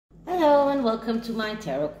and welcome to my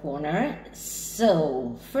tarot corner.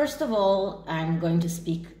 So first of all, I'm going to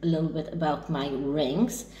speak a little bit about my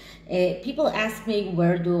rings. People ask me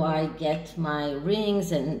where do I get my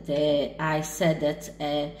rings, and I said that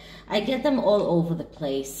I get them all over the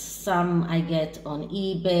place. Some I get on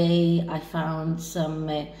eBay. I found some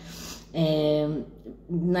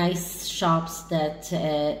nice shops that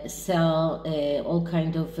sell all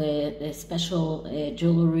kind of special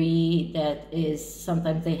jewelry that is,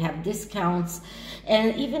 sometimes they have discounts,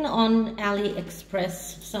 and even on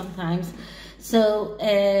AliExpress sometimes. So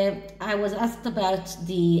I was asked about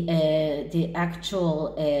the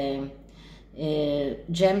actual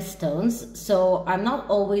gemstones, so I'm not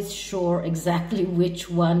always sure exactly which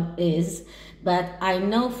one is, but I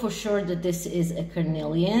know for sure that this is a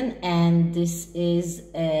carnelian and this is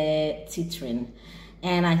a citrine,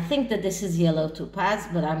 and I think that this is yellow topaz,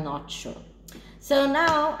 but I'm not sure. So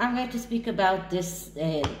now I'm going to speak about this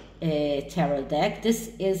tarot deck.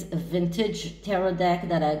 This is a vintage tarot deck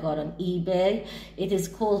that I got on eBay. It is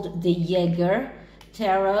called the Yeager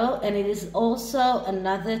tarot, and it is also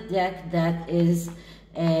another deck that is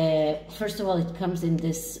first of all, it comes in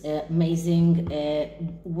this amazing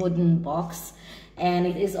wooden box, and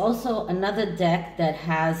it is also another deck that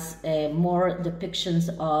has more depictions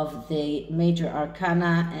of the major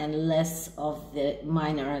arcana and less of the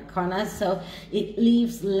minor arcana, so it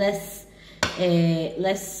leaves less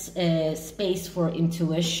space for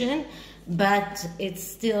intuition, but it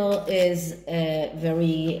still is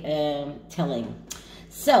very telling.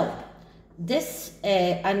 So this,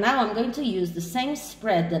 and now I'm going to use the same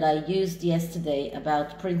spread that I used yesterday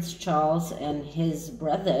about Prince Charles and his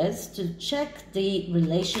brothers to check the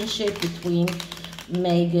relationship between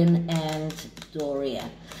Meghan and Doria,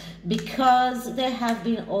 because there have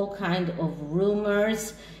been all kind of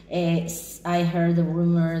rumors. I heard a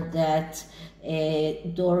rumor that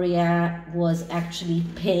Doria was actually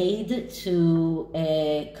paid to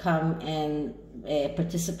come and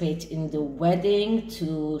participate in the wedding,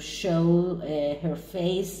 to show her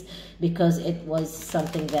face, because it was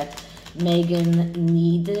something that Meghan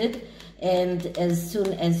needed, and as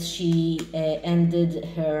soon as she ended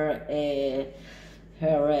her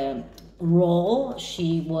role,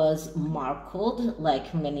 she was markled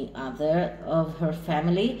like many other of her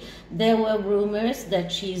family. There were rumors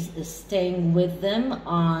that she's staying with them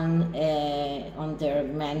on their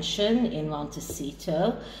mansion in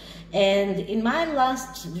Montecito. And in my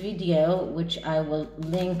last video, which I will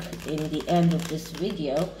link in the end of this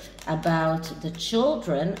video, about the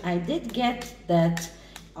children, I did get that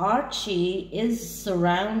Archie is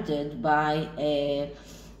surrounded by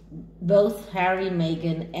both Harry,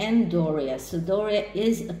 Meghan, and Doria. So Doria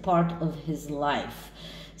is a part of his life.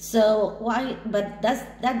 So why? But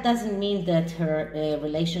that doesn't mean that her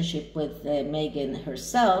relationship with Meghan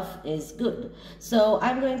herself is good. So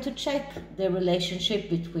I'm going to check the relationship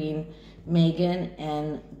between Meghan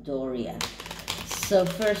and Doria. So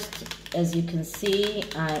first, as you can see,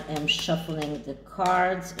 I am shuffling the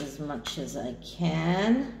cards as much as I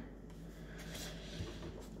can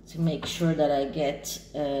to make sure that I get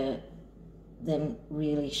them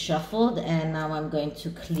really shuffled. And now I'm going to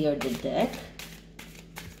clear the deck.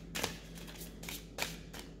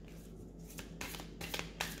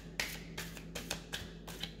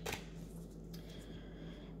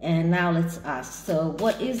 And now let's ask, so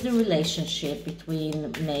what is the relationship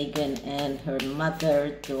between Meghan and her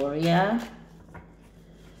mother, Doria?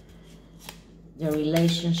 The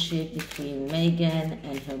relationship between Meghan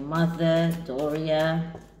and her mother,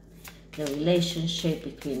 Doria. The relationship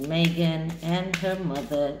between Meghan and her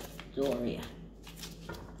mother, Doria.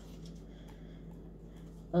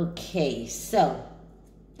 Okay, so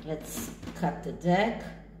let's cut the deck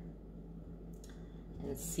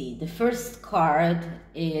and see. The first card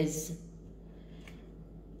is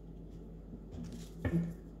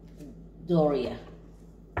Doria.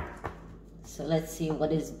 So let's see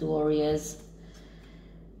what is Doria's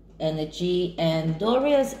energy. And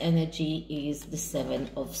Doria's energy is the Seven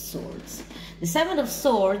of Swords. The Seven of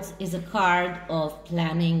Swords is a card of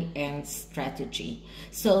planning and strategy.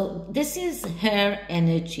 So this is her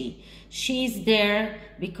energy. She's there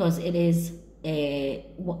because it is a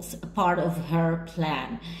part of her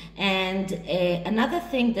plan. And another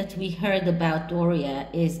thing that we heard about Doria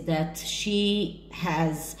is that she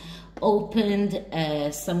has opened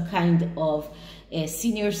some kind of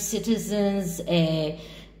senior citizens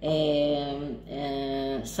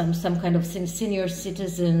some kind of senior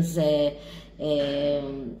citizens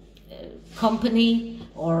company,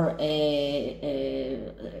 or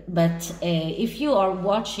but if you are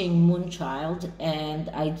watching Moonchild, and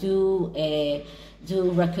I do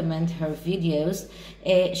do recommend her videos.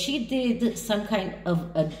 She did some kind of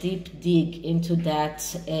a deep dig into that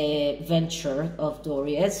venture of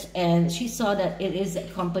Doria's, and she saw that it is a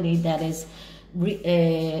company that is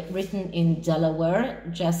written in Delaware,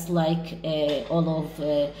 just like all of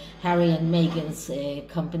Harry and Meghan's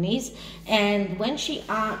companies. And when she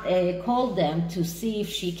called them to see if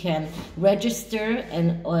she can register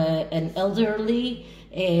an elderly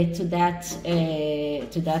to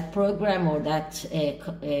that program, or that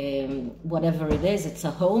whatever it is, it's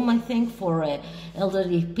a home, I think, for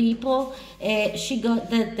elderly people, she got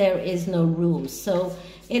that there is no room. So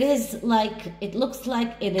it is like, it looks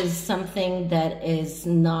like it is something that is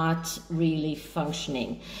not really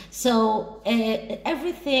functioning. So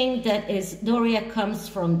everything that is Doria comes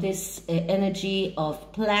from this energy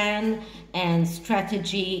of plan and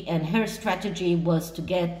strategy, and her strategy was to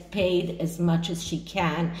get paid as much as she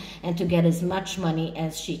can and to get as much money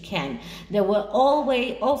as she can. There were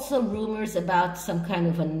always also rumors about some kind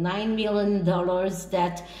of a $9 million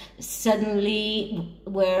that suddenly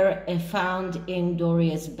were found in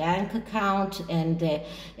Doria's bank account, and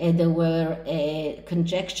there were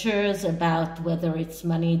conjectures about whether it's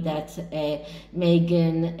money that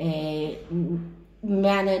Meghan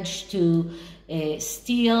managed to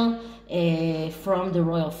steal from the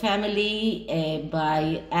royal family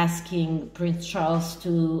by asking Prince Charles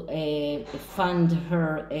to fund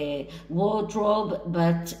her wardrobe,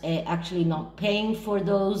 but actually not paying for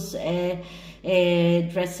those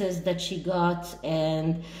dresses that she got.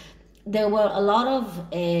 And there were a lot of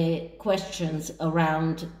questions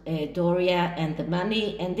around Doria and the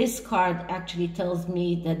money, and this card actually tells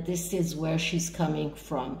me that this is where she's coming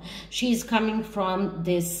from. She's coming from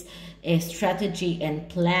this strategy and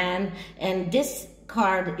plan, and this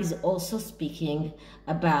card is also speaking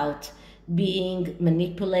about being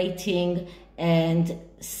manipulating and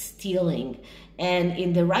stealing. And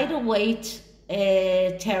in the Rider-Waite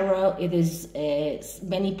tarot, it is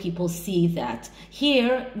many people see that.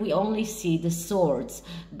 Here we only see the swords,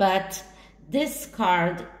 but this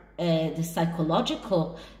card, the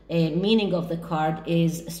psychological meaning of the card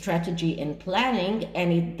is strategy and planning,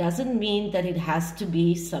 and it doesn't mean that it has to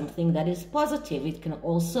be something that is positive. It can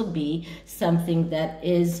also be something that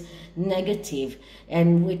is negative,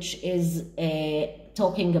 and which is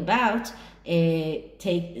talking about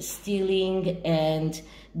stealing and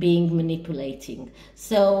being manipulating.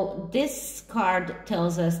 So this card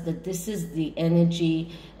tells us that this is the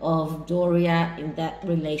energy of Doria in that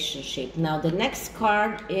relationship. Now the next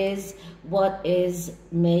card is what is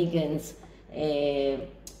Meghan's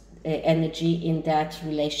energy in that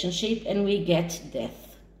relationship, and we get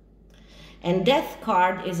death. And death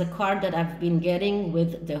card is a card that I've been getting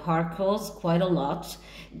with the oracles quite a lot.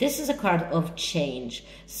 This is a card of change.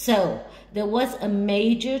 So there was a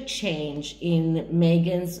major change in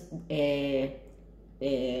Meghan's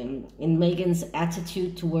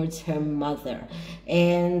attitude towards her mother,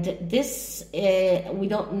 and this we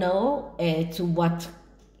don't know to what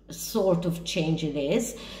sort of change it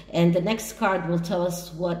is, and the next card will tell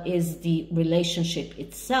us what is the relationship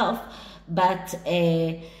itself, but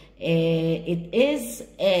it is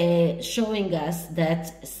showing us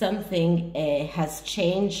that something has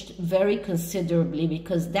changed very considerably,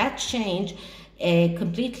 because that change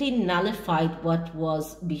completely nullified what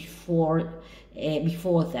was before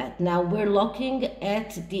that. Now we're looking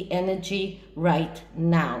at the energy right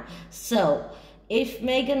now. So if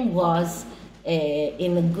Meghan was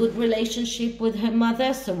in a good relationship with her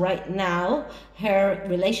mother, so right now her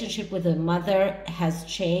relationship with her mother has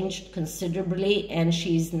changed considerably, and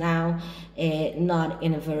she's now not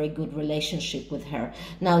in a very good relationship with her.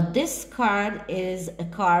 Now this card is a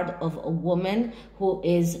card of a woman who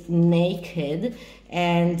is naked,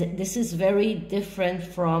 and this is very different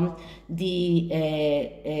from the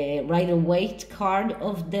Rider-Waite card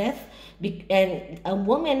of death. And a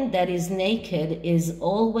woman that is naked is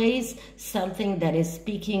always something that is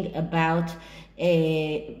speaking about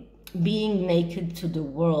being naked to the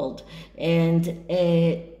world. And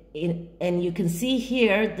you can see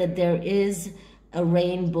here that there is a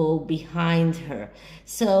rainbow behind her.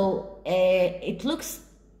 So it looks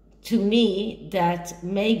to me that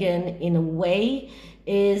Meghan, in a way,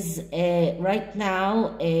 is right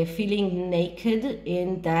now feeling naked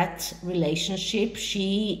in that relationship.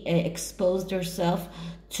 She exposed herself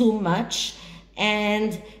too much,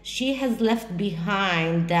 and she has left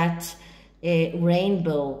behind that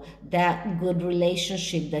rainbow, that good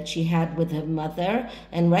relationship that she had with her mother.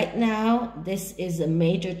 And right now, this is a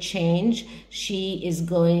major change. She is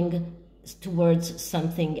going towards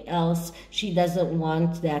something else. She doesn't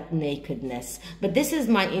want that nakedness. But this is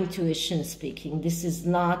my intuition speaking. This is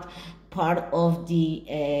not part of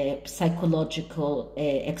the psychological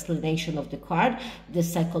explanation of the card. The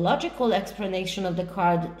psychological explanation of the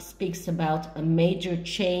card speaks about a major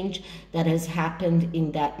change that has happened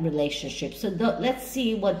in that relationship. So let's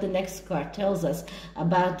see what the next card tells us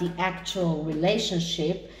about the actual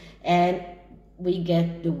relationship, and we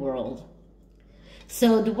get the World.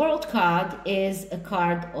 So the World card is a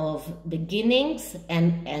card of beginnings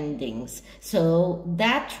and endings. So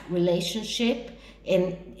that relationship,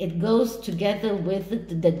 and it goes together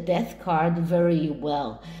with the Death card very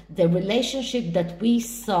well. The relationship that we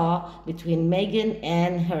saw between Meghan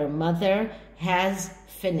and her mother has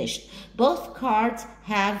finished. Both cards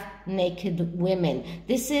have naked women.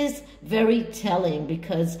 This is very telling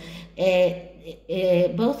because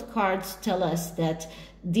both cards tell us that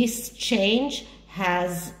this change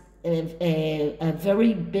has a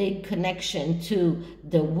very big connection to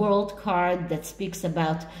the World card that speaks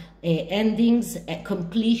about endings,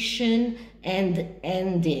 completion, and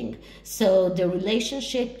ending. So the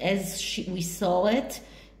relationship as we saw it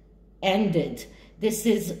ended. This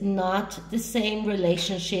is not the same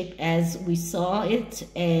relationship as we saw it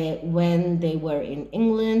when they were in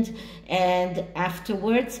England, and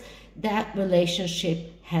afterwards that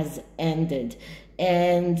relationship has ended.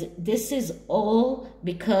 And this is all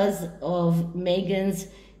because of Meghan's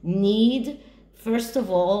need, first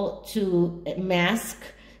of all, to mask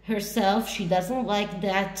herself. She doesn't like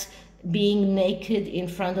that being naked in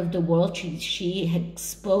front of the world. She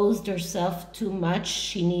exposed herself too much.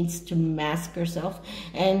 She needs to mask herself.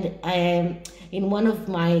 And in one of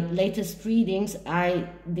my latest readings, I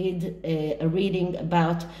did a reading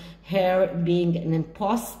about her being an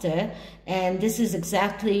imposter, and this is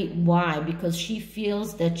exactly why, because she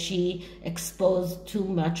feels that she exposed too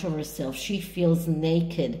much of herself. She feels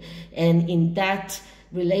naked, and in that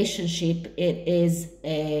relationship it is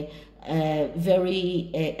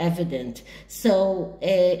very evident. So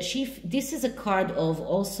this is a card of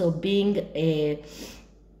also being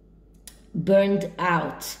burned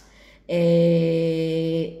out,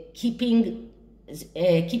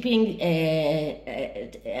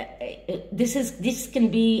 this can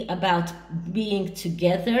be about being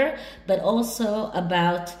together, but also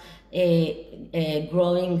about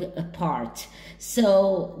growing apart.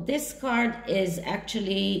 So this card is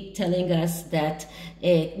actually telling us that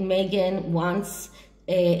Meghan wants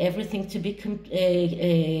everything to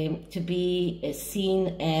be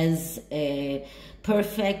seen as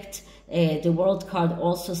perfect. The World card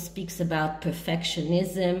also speaks about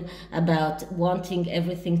perfectionism, about wanting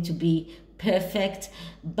everything to be perfect,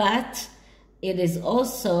 but it is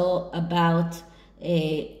also about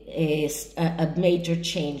a major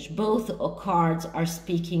change. Both cards are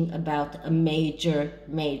speaking about a major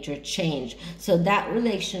change. So that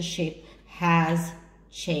relationship has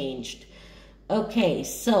changed. Okay,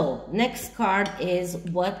 so next card is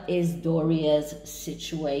what is Doria's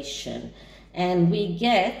situation? And we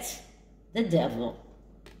get the Devil.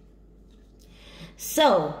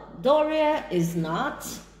 So Doria is not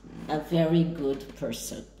a very good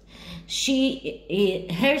person.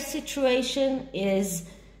 Her situation is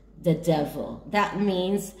the Devil. That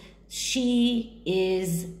means she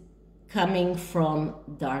is coming from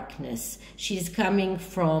darkness. She's coming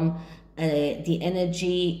from the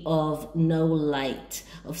energy of no light,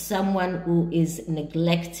 of someone who is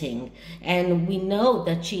neglecting. And we know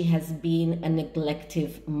that she has been a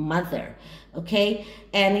neglective mother, okay?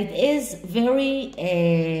 And it is very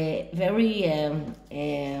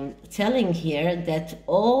telling here that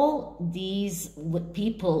all these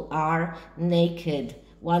people are naked.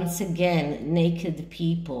 Once again, naked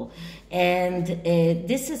people. And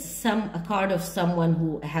this is a card of someone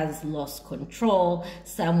who has lost control,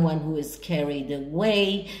 someone who is carried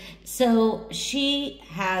away. So she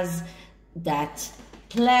has that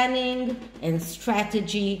planning and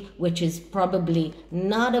strategy, which is probably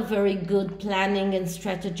not a very good planning and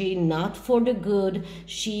strategy, not for the good.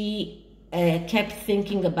 She kept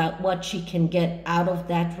thinking about what she can get out of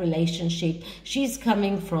that relationship. She's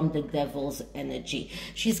coming from the Devil's energy.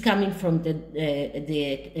 She's coming from the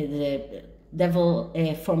Devil,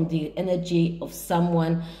 from the energy of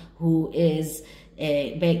someone who is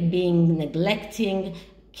being neglecting,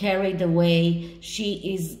 carried away.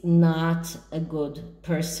 She is not a good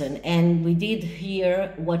person. And we did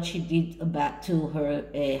hear what she did to her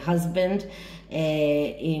husband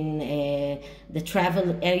in the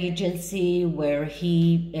travel agency, where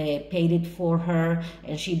he paid it for her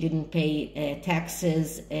and she didn't pay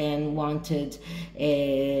taxes, and wanted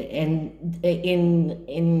and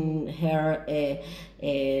in her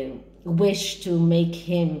wish to make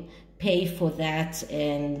him pay for that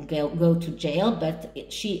and go to jail, but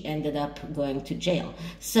she ended up going to jail.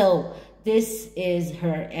 So this is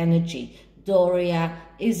her energy. Doria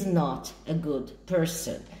is not a good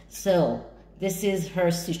person. So this is her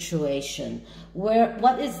situation.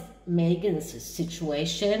 What is Meghan's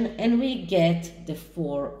situation? And we get the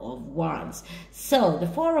Four of Wands. So the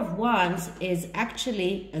Four of Wands is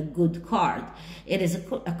actually a good card. It is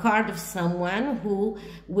a card of someone who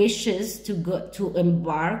wishes to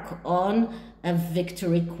embark on a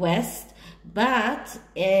victory quest, but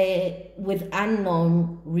with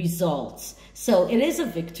unknown results. So it is a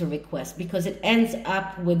victory quest because it ends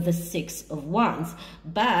up with the Six of Wands,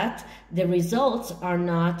 but the results are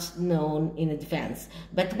not known in advance.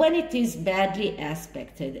 But when it is badly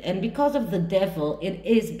aspected, and because of the devil, it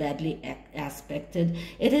is badly aspected,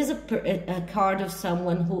 it is a card of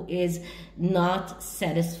someone who is not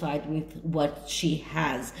satisfied with what she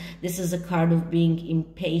has. This is a card of being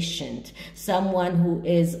impatient, someone who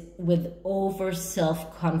is with over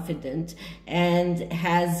self-confident and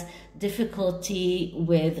has difficulty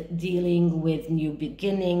with dealing with new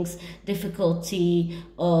beginnings, difficulty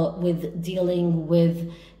with dealing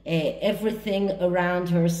with everything around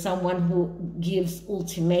her, someone who gives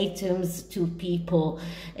ultimatums to people,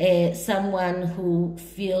 someone who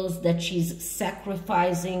feels that she's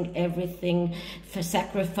sacrificing everything,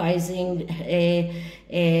 sacrificing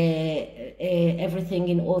everything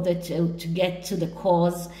in order to get to the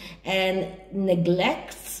cause, and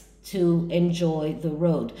neglects to enjoy the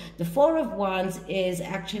road. The Four of Wands is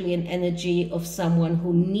actually an energy of someone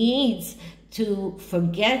who needs to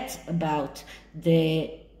forget about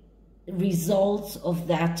the results of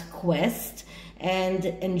that quest and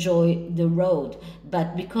enjoy the road.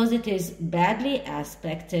 But because it is badly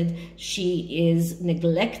aspected, she is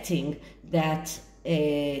neglecting that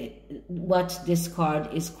what this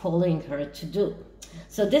card is calling her to do.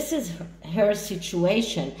 So this is her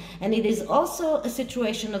situation, and it is also a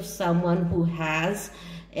situation of someone who has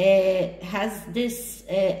this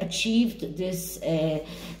achieved this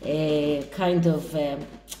kind of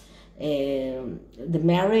the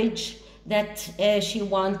marriage that she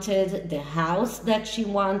wanted, the house that she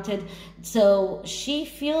wanted. So she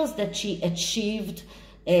feels that she achieved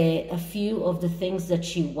a few of the things that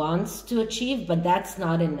she wants to achieve, but that's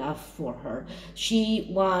not enough for her. She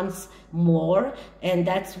wants more, and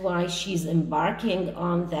that's why she's embarking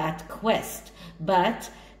on that quest.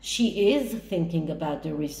 But she is thinking about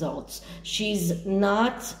the results. She's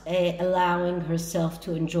not allowing herself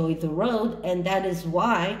to enjoy the road, and that is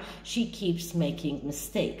why she keeps making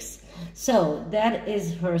mistakes. So that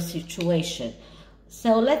is her situation.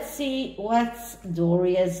 So let's see what's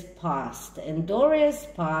Doria's past. And Doria's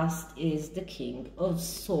past is the King of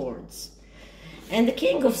Swords. And the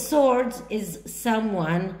King of Swords is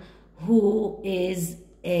someone who is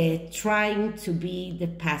trying to be the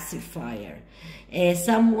pacifier.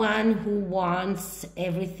 Someone who wants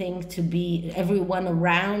everything to be, everyone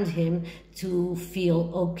around him to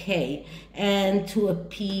feel okay and to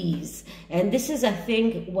appease. And this is, I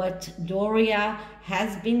think, what Doria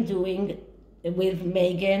has been doing with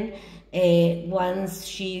Meghan. Once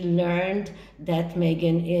she learned that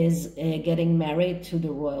Meghan is getting married to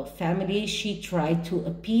the royal family, she tried to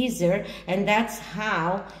appease her, and that's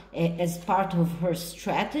how, as part of her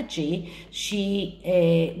strategy, she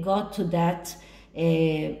got to that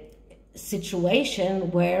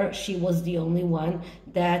situation where she was the only one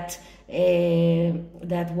that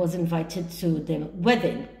that was invited to the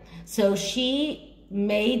wedding. So she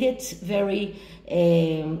made it very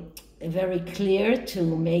clear to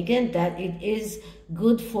Meghan that it is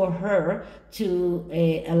good for her to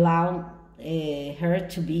allow her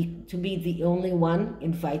to be the only one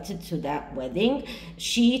invited to that wedding.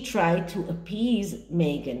 She tried to appease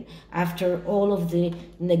Meghan after all of the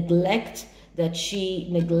neglect that she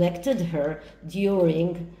neglected her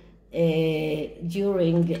during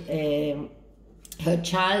her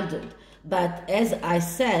childhood. But as I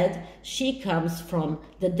said, she comes from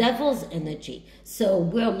the devil's energy. So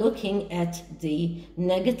we're looking at the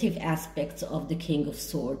negative aspects of the King of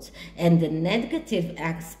Swords, and the negative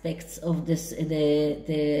aspects of this,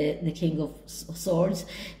 the King of Swords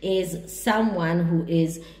is someone who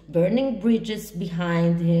is burning bridges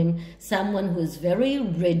behind him, someone who is very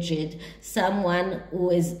rigid, someone who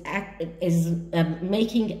is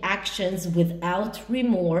making actions without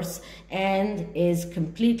remorse and is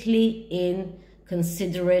completely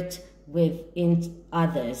inconsiderate within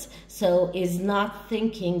others. So is not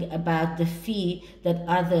thinking about the fee that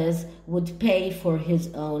others would pay for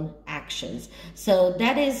his own actions. So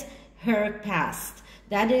that is her past.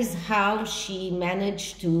 That is how she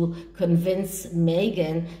managed to convince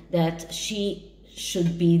Meghan that she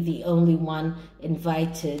should be the only one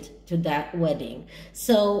invited to that wedding.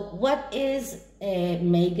 So what is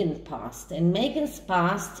Meghan's past? And Meghan's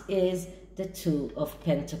past is the Two of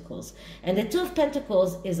Pentacles. And the Two of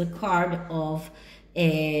Pentacles is a card of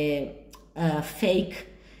fake,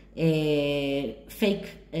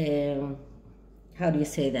 how do you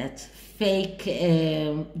say that? Fake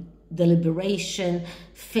deliberation,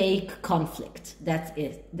 fake conflict. That's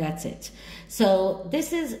it. So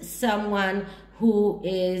this is someone who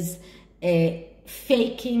is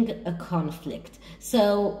faking a conflict.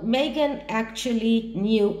 So Meghan actually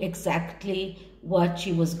knew exactly what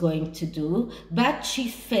she was going to do, but she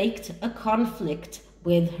faked a conflict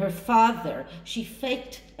with her father. She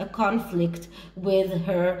faked a conflict with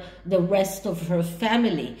the rest of her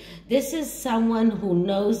family. This is someone who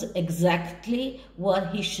knows exactly what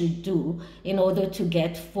he should do in order to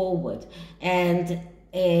get forward, and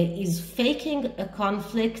is faking a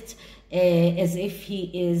conflict as if he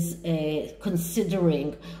is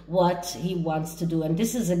considering what he wants to do. And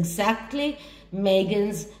this is exactly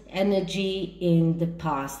Meghan's energy in the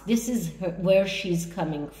past. This is where she's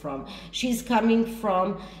coming from. She's coming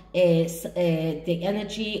from the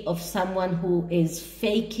energy of someone who is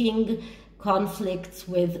faking conflicts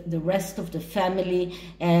with the rest of the family,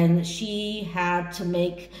 and she had to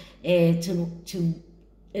make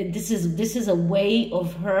this is a way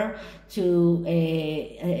of her to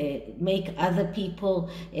make other people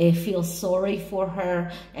feel sorry for her.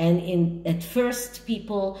 And at first,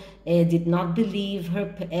 people did not believe her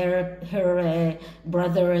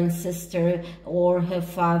brother and sister or her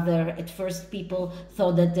father. At first, people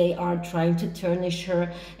thought that they are trying to tarnish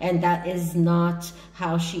her, and that is not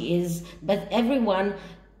how she is. But everyone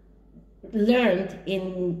learned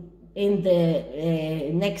in the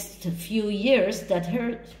next few years that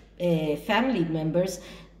her family members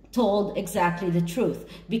told exactly the truth,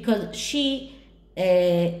 because she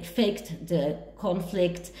faked the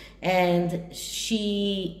conflict, and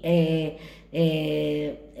she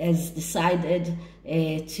has decided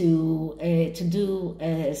to do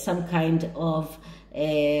some kind of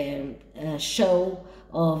show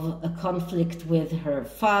of a conflict with her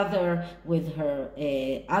father, with her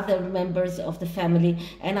other members of the family.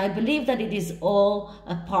 And I believe that it is all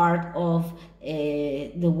a part of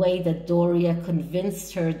the way that Doria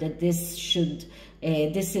convinced her that this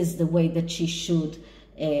is the way that she should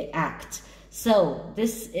act. So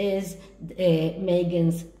this is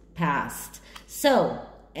Meghan's past. So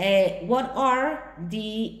what are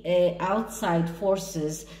the outside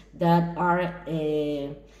forces that are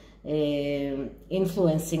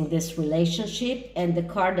influencing this relationship? And the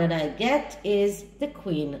card that I get is the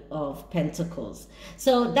Queen of Pentacles.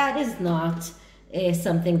 So that is not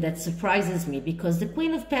something that surprises me, because the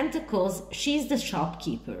Queen of Pentacles, she's the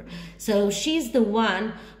shopkeeper. So she's the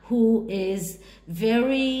one who is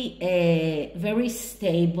very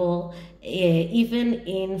stable, even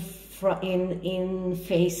in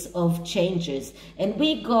face of changes. And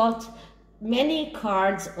we got many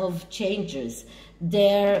cards of changes.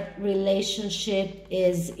 Their relationship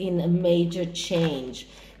is in a major change.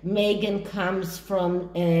 Meghan comes from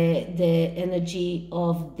the energy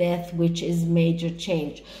of death, which is major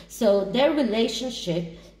change. So their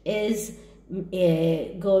relationship is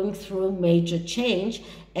going through major change,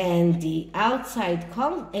 and the outside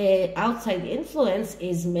influence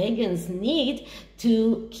is Meghan's need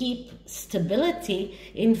to keep stability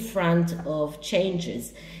in front of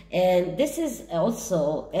changes. And this is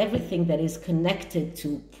also everything that is connected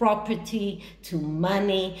to property, to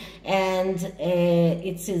money, and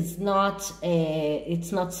it's not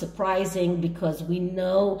surprising, because we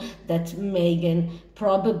know that Meghan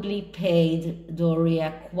probably paid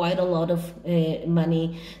Doria quite a lot of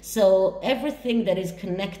money. So everything that is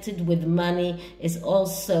connected with money is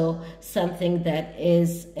also something that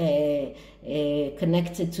is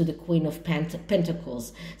connected to the Queen of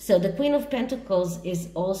Pentacles. So the Queen of Pentacles is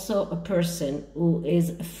also a person who is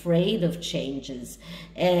afraid of changes,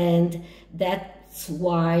 and that's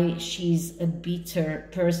why she's a bitter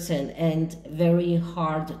person and very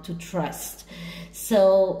hard to trust.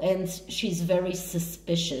 So, and she's very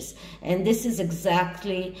suspicious, and this is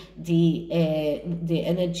exactly the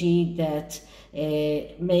energy that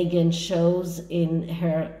Meghan shows in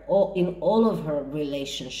all of her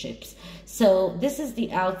relationships. So this is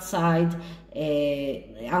the outside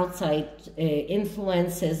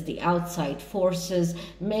influences, the outside forces,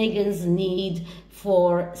 Meghan's need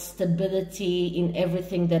for stability in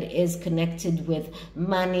everything that is connected with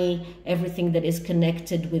money, everything that is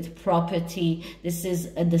connected with property. This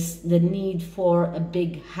is the need for a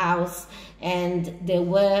big house, and there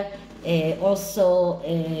were also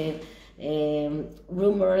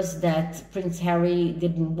rumors that Prince Harry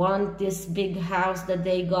didn't want this big house that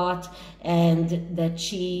they got, and that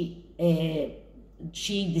she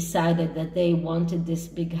decided that they wanted this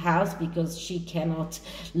big house because she cannot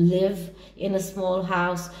live in a small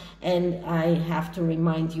house. And I have to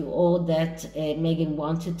remind you all that Meghan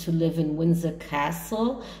wanted to live in Windsor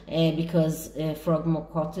Castle because Frogmore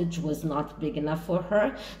Cottage was not big enough for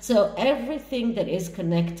her. So everything that is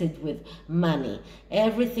connected with money,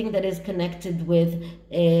 everything that is connected with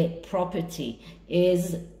property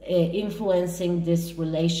is influencing this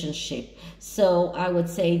relationship. So I would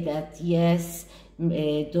say that yes,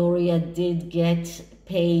 Doria did get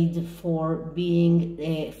paid for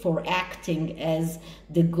being for acting as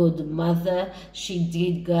the good mother. She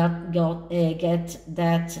did get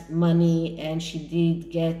that money, and she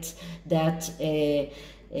did get that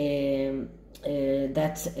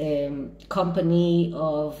company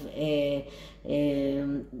of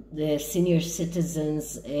the senior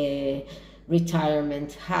citizens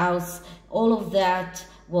retirement house. All of that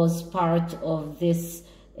was part of this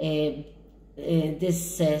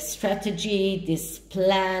strategy, this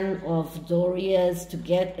plan of Doria's to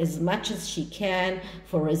get as much as she can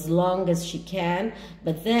for as long as she can.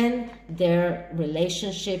 But then their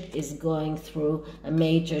relationship is going through a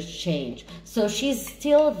major change. So she's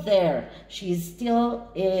still there, she's still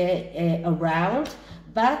around,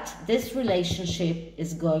 but this relationship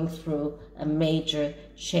is going through a major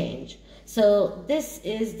change. So this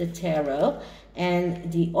is the tarot,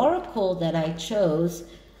 and the oracle that I chose,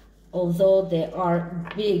 although there are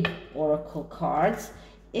big oracle cards,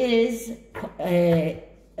 is an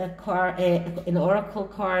oracle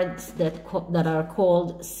cards that are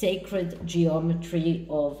called Sacred Geometry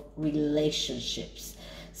of Relationships.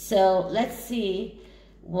 So let's see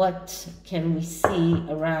what can we see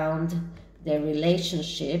around their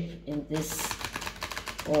relationship in this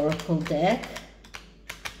oracle deck.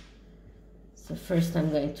 So first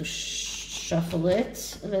I'm going to shuffle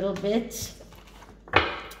it a little bit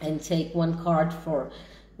and take one card for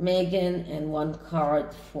Meghan and one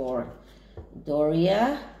card for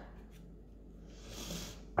Doria.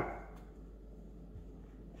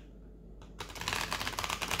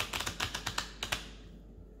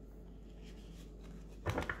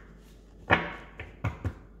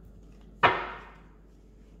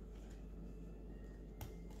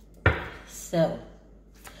 So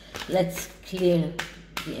let's clear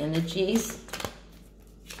the energies.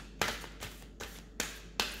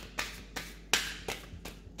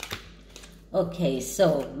 Okay,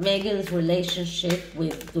 so Meghan's relationship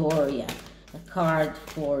with Doria. A card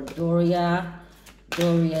for Doria,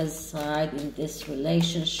 Doria's side in this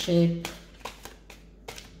relationship,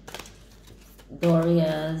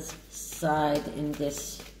 Doria's side in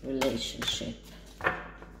this relationship.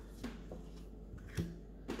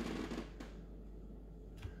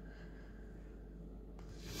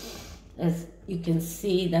 As you can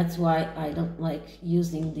see, that's why I don't like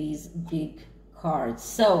using these big cards.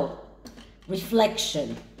 So,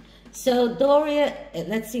 reflection. So Doria,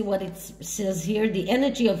 let's see what it says here. The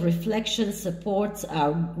energy of reflection supports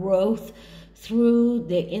our growth through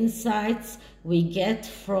the insights we get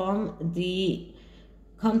from the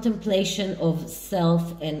contemplation of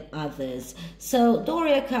self and others. So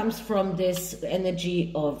Doria comes from this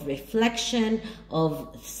energy of reflection,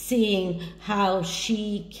 of seeing how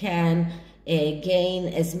she can gain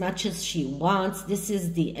as much as she wants. This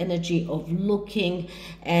is the energy of looking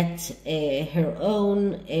at her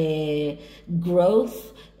own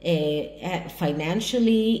growth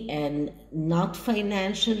financially and not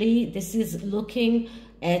financially. This is looking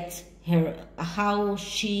at how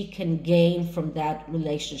she can gain from that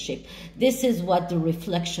relationship. This is what the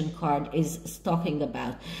reflection card is talking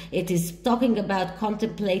about. It is talking about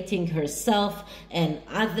contemplating herself and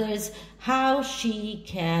others, how she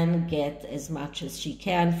can get as much as she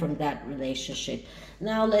can from that relationship.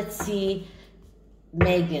 Now let's see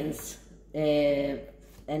Meghan's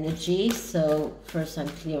energy. So first I'm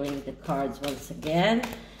clearing the cards once again,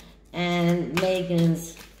 and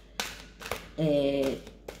Meghan's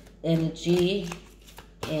energy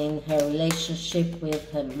in her relationship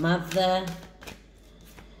with her mother,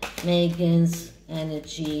 Meghan's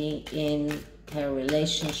energy in her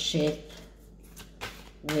relationship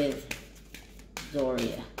with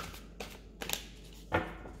Doria.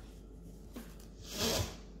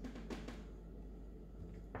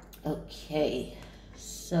 Okay,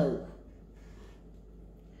 so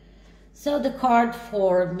the card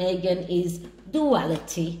for Meghan is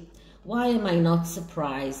duality. Why am I not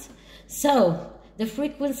surprised? So, the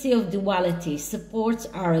frequency of duality supports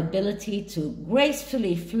our ability to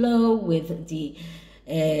gracefully flow with the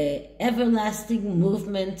everlasting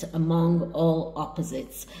movement among all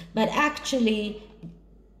opposites. But actually,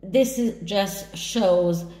 this just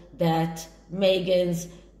shows that Meghan's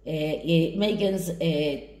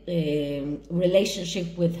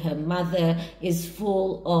relationship with her mother is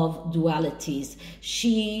full of dualities.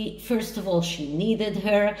 She, first of all, she needed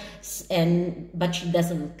her, but she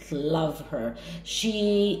doesn't love her.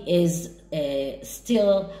 She is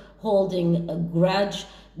still holding a grudge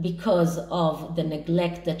because of the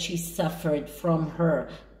neglect that she suffered from her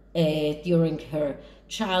during her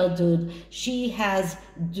childhood. She has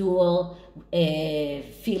dual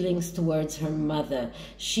feelings towards her mother.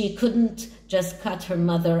 She couldn't just cut her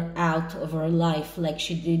mother out of her life like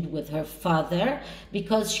she did with her father,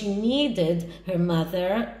 because she needed her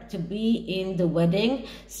mother to be in the wedding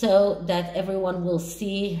so that everyone will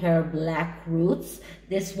see her black roots.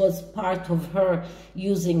 This was part of her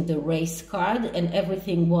using the race card, and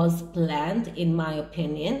everything was planned, in my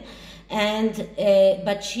opinion. And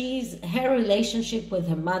but her relationship with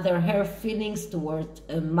her mother, her feelings towards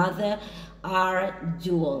her mother are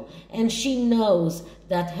dual, and she knows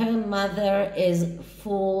that her mother is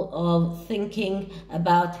full of thinking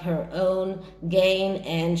about her own gain,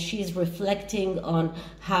 and she's reflecting on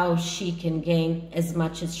how she can gain as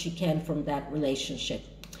much as she can from that relationship.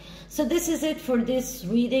 So this is it for this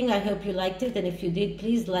reading. I hope you liked it, and if you did,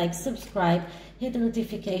 please like, subscribe, hit the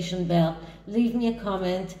notification bell, leave me a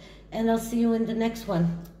comment, and I'll see you in the next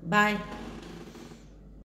one. Bye.